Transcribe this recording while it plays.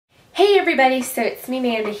Hey everybody, so it's me,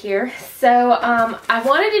 Amanda here. So I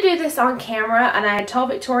wanted to do this on camera and I had told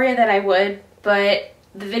Victoria that I would, but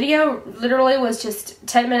the video literally was just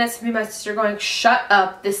 10 minutes of me and my sister going, shut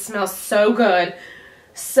up, this smells so good.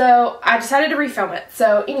 So I decided to refilm it.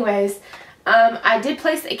 So anyways, I did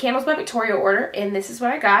place a Candles by Victoria order and this is what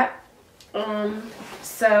I got.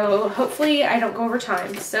 So hopefully I don't go over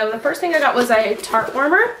time. So the first thing I got was a Tart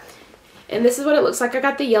warmer and this is what it looks like. I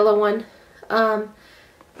got the yellow one.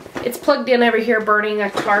 It's plugged in over here burning a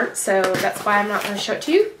Tart, so that's why I'm not going to show it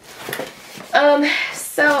to you.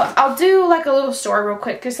 So I'll do like a little story real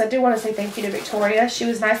quick because I do want to say thank you to Victoria. She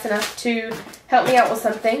was nice enough to help me out with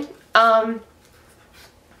something. I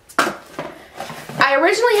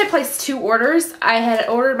originally had placed 2 orders. I had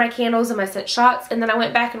ordered my candles and my scent shots, and then I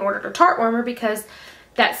went back and ordered a Tart warmer because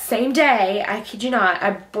that same day, I kid you not,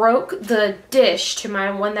 I broke the dish to my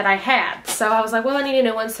one that I had. So I was like, well, I need a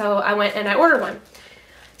new one, so I went and I ordered one.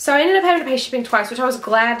 So I ended up having to pay shipping twice, which I was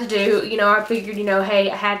glad to do. You know, I figured, you know, hey,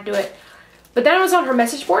 I had to do it. But then I was on her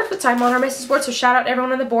message board, which I'm on her message board, so shout out to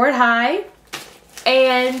everyone on the board, hi.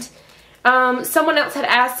 And someone else had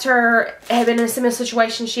asked her, had been in a similar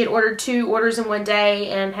situation, she had ordered 2 orders in one day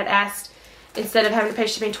and had asked, instead of having to pay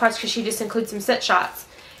shipping twice, because she just includes some scent shots.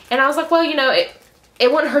 And I was like, well, you know,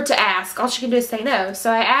 it wouldn't hurt to ask. All she can do is say no.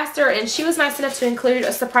 So I asked her, and she was nice enough to include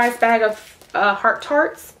a surprise bag of heart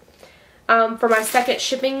tarts. For my second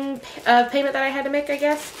shipping payment that I had to make, I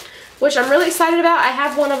guess, which I'm really excited about. I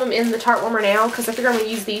have one of them in the Tart warmer now because I figure I'm going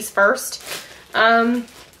to use these first. And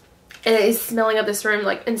it is smelling up this room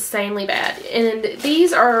like insanely bad. And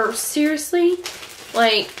these are seriously,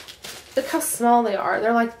 like, look how small they are.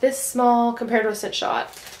 They're like this small compared to a scent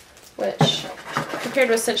shot, which compared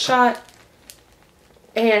to a scent shot,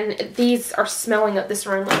 and these are smelling up this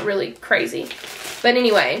room like really crazy. But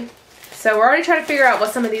anyway. So we're already trying to figure out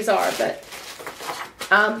what some of these are, but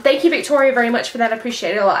thank you, Victoria, very much for that. I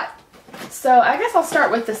appreciate it a lot. So I guess I'll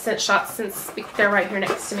start with the scent shots since they're right here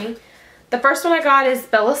next to me. The first one I got is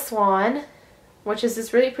Swan, which is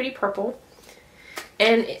this really pretty purple.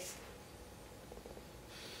 And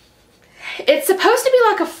it's supposed to be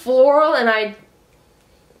like a floral, and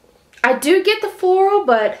I do get the floral,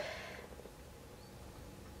 but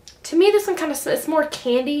to me this one kind of, it's more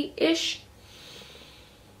candy-ish.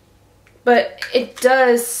 But it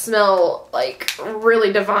does smell like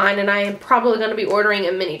really divine, and I am probably going to be ordering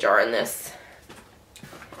a mini jar in this.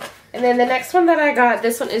 And then the next one that I got,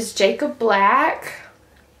 this one is Jacob Black.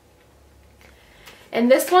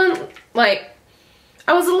 And this one, like,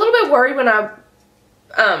 I was a little bit worried when I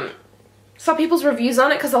saw people's reviews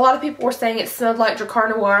on it, because a lot of people were saying it smelled like Dracar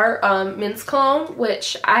Noir men's cologne,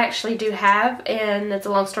 which I actually do have, and it's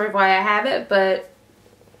a long story of why I have it, but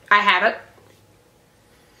I have it.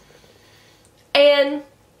 And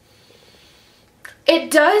it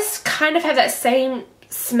does kind of have that same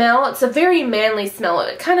smell. It's a very manly smell.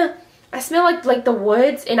 It kind of, I smell like the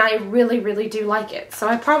woods, and I really, really do like it. So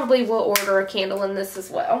I probably will order a candle in this as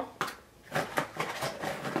well.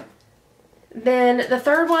 Then the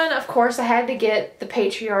third one, of course, I had to get the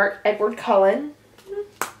Patriarch Edward Cullen.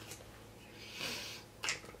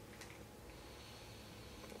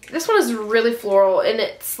 This one is really floral, and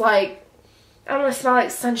it's like, I don't know, it smells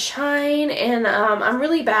like sunshine, and I'm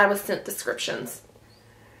really bad with scent descriptions.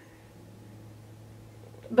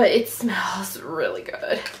 But it smells really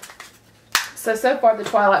good. So far the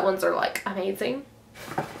Twilight ones are like amazing.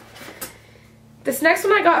 This next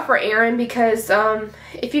one I got for Erin because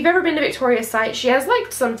if you've ever been to Victoria's site, she has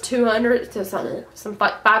like some 200 to some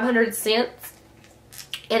 500 scents.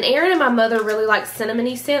 And Erin and my mother really like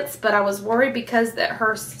cinnamony scents, but I was worried because that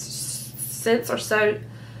her scents are so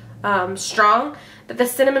strong that the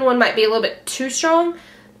cinnamon one might be a little bit too strong.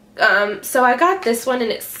 So I got this one,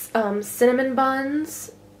 and it's cinnamon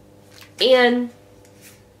buns. And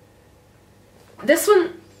this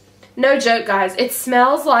one, no joke guys, it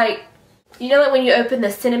smells like, you know, like when you open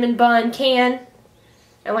the cinnamon bun can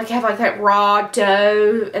and like have like that raw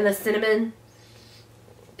dough and the cinnamon,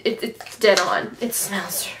 it's dead on. It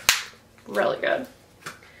smells really good.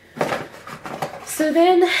 So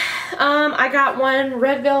then I got one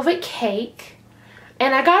red velvet cake,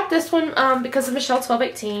 and I got this one because of Michelle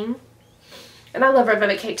 1218, and I love red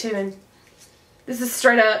velvet cake too, and this is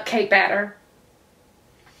straight up cake batter.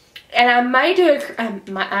 And I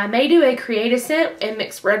may do a creative scent and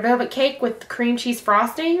mix red velvet cake with cream cheese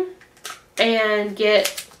frosting and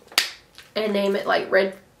name it like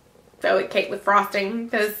red velvet cake with frosting,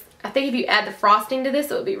 because I think if you add the frosting to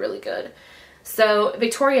this, it would be really good. So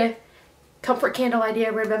Victoria, comfort candle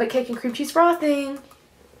idea, red velvet cake and cream cheese frosting.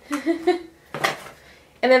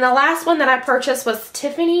 And then the last one that I purchased was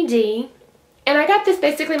Tiffany-D. And I got this,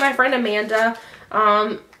 basically my friend Amanda,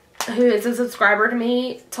 who is a subscriber to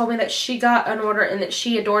me, told me that she got an order and that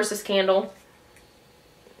she adores this candle.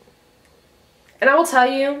 And I will tell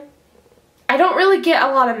you, I don't really get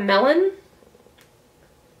a lot of melon.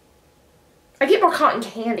 I get more cotton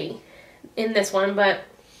candy in this one, but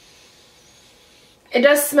it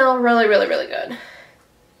does smell really, really, really good.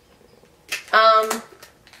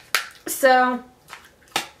 So,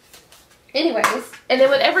 anyways, and then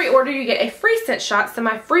with every order you get a free scent shot. So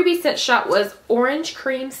my freebie scent shot was orange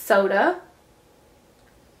cream soda.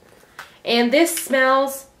 And this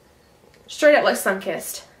smells straight up like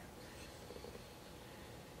Sunkissed.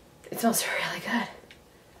 It smells really good.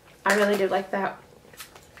 I really do like that.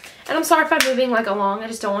 And I'm sorry if I'm moving like along. I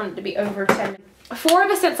just don't want it to be over 10 minutes. 4 of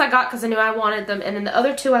the scents I got because I knew I wanted them. And then the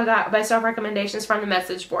other 2 I got based off recommendations from the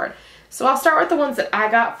message board. So I'll start with the ones that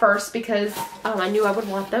I got first because I knew I would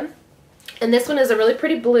want them. And this one is a really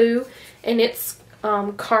pretty blue. And it's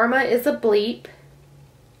Karma is a Bleep.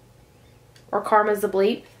 Or Karma is a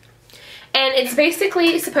Bleep. And it's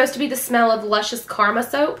basically supposed to be the smell of Luscious Karma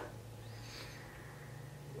soap.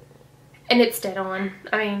 And it's dead on.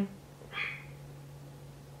 I mean,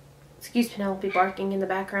 excuse Penelope barking in the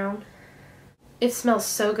background. It smells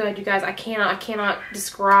so good, you guys. I cannot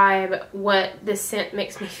describe what this scent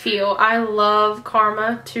makes me feel. I love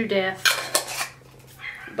Karma to death.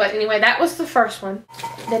 But anyway, that was the first one.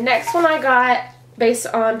 The next one I got, based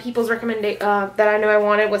on people's recommendation that I knew I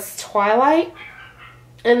wanted, was Twilight.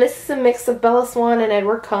 And this is a mix of Bella Swan and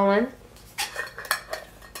Edward Cullen.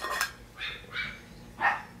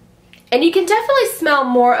 And you can definitely smell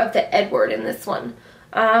more of the Edward in this one.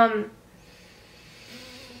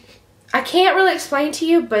 I can't really explain to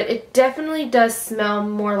you, but it definitely does smell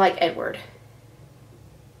more like Edward.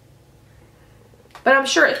 But I'm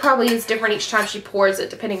sure it probably is different each time she pours it,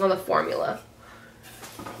 depending on the formula.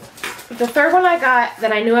 The third one I got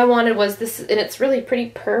that I knew I wanted was this, and it's really pretty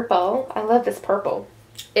purple. I love this purple.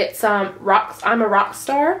 It's I'm a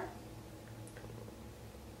Rockstar.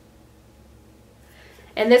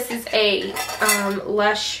 And this is a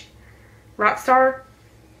Lush Rockstar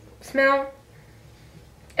smell.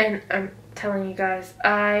 And I'm telling you guys,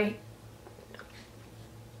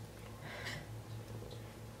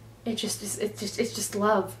 it's just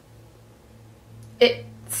love. It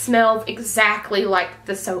smells exactly like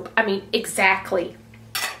the soap. I mean, exactly.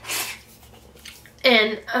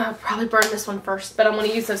 And I'll probably burn this one first, but I'm going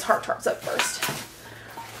to use those heart tarts up first.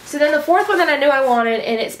 So then the fourth one that I knew I wanted,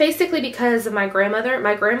 and it's basically because of my grandmother.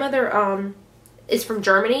 My grandmother is from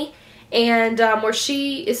Germany. And where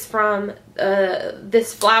she is from,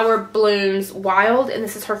 this flower blooms wild, and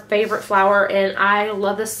this is her favorite flower, and I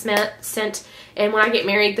love this scent, and when I get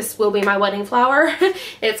married, this will be my wedding flower.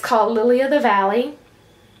 It's called Lily of the Valley.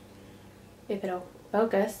 If it'll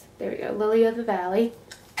focus. There we go, Lily of the Valley.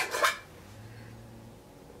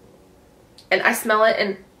 And I smell it,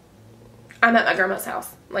 and I'm at my grandma's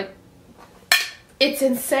house. Like, it's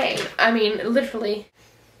insane. I mean, literally.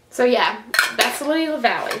 So yeah, that's Lily of the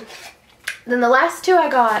Valley. Then the last 2 I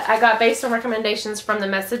got based on recommendations from the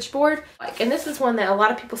message board. And this is one that a lot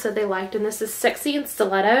of people said they liked, and this is Sexy and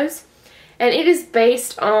Stilettos. And it is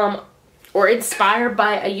based or inspired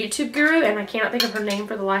by a YouTube guru, and I cannot think of her name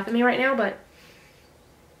for the life of me right now, but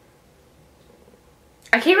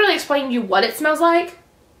I can't really explain to you what it smells like,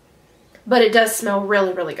 but it does smell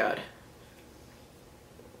really, really good.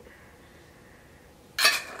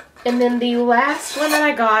 And then the last one that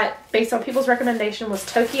I got, based on people's recommendation, was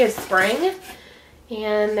Tokyo Spring.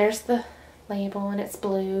 And there's the label, and it's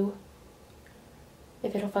blue.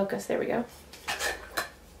 If it'll focus, there we go.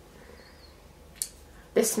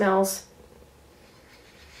 This smells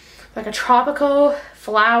like a tropical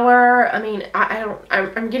flower. I mean,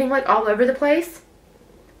 I'm getting like all over the place.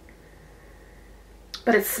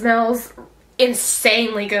 But it smells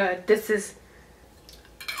insanely good. This is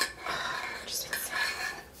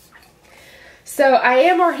so I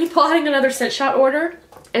am already plotting another scent shot order,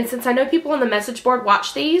 and since I know people on the message board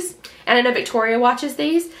watch these, and I know Victoria watches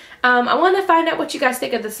these, I want to find out what you guys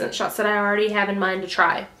think of the scent shots that I already have in mind to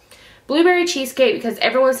try. Blueberry cheesecake, because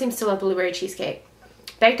everyone seems to love blueberry cheesecake.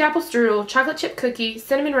 Baked apple strudel, chocolate chip cookie,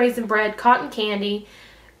 cinnamon raisin bread, cotton candy,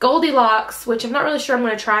 Goldilocks, which I'm not really sure I'm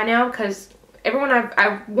going to try now, because everyone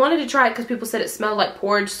I wanted to try it because people said it smelled like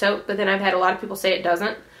porridge soap, but then I've had a lot of people say it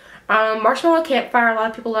doesn't. Marshmallow Campfire, a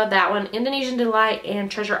lot of people love that one. Indonesian Delight, and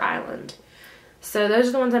Treasure Island. So those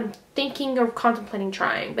are the ones I'm thinking or contemplating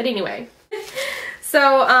trying. But anyway.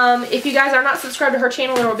 So if you guys are not subscribed to her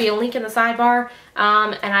channel, there will be a link in the sidebar.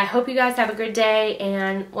 And I hope you guys have a good day.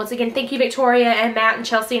 And once again, thank you Victoria and Matt and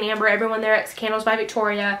Chelsea and Amber, everyone there at Candles by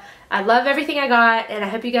Victoria. I love everything I got, and I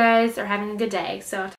hope you guys are having a good day. So